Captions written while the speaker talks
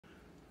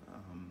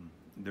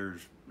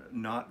There's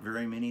not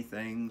very many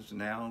things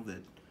now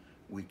that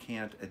we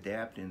can't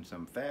adapt in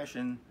some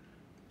fashion.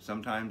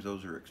 Sometimes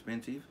those are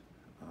expensive,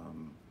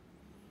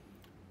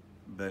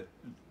 but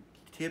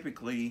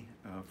typically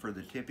for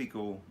the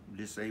typical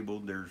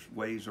disabled, there's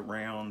ways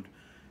around.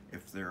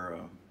 If they're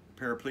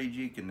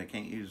paraplegic and they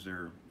can't use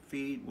their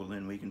feet, well,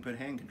 then we can put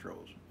hand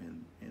controls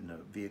in the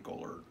vehicle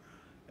or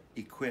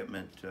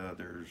equipment.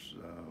 There's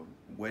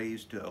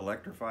ways to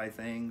electrify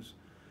things.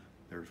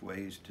 There's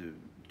ways to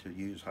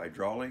use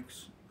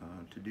hydraulics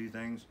to do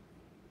things.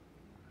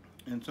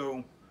 And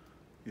so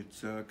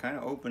it's kind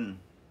of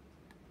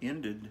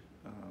open-ended.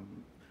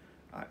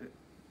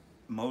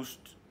 Most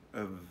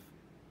of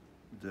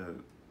the,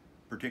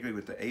 particularly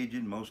with the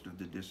aged, most of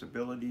the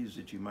disabilities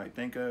that you might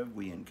think of,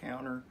 we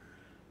encounter.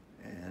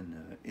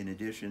 And in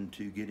addition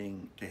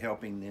to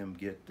helping them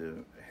get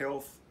the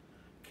health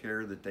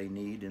care that they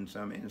need in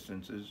some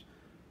instances,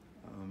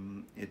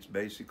 it's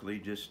basically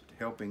just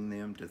helping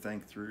them to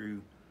think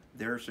through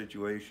their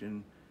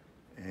situation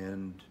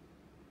and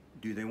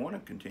do they want to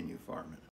continue farming.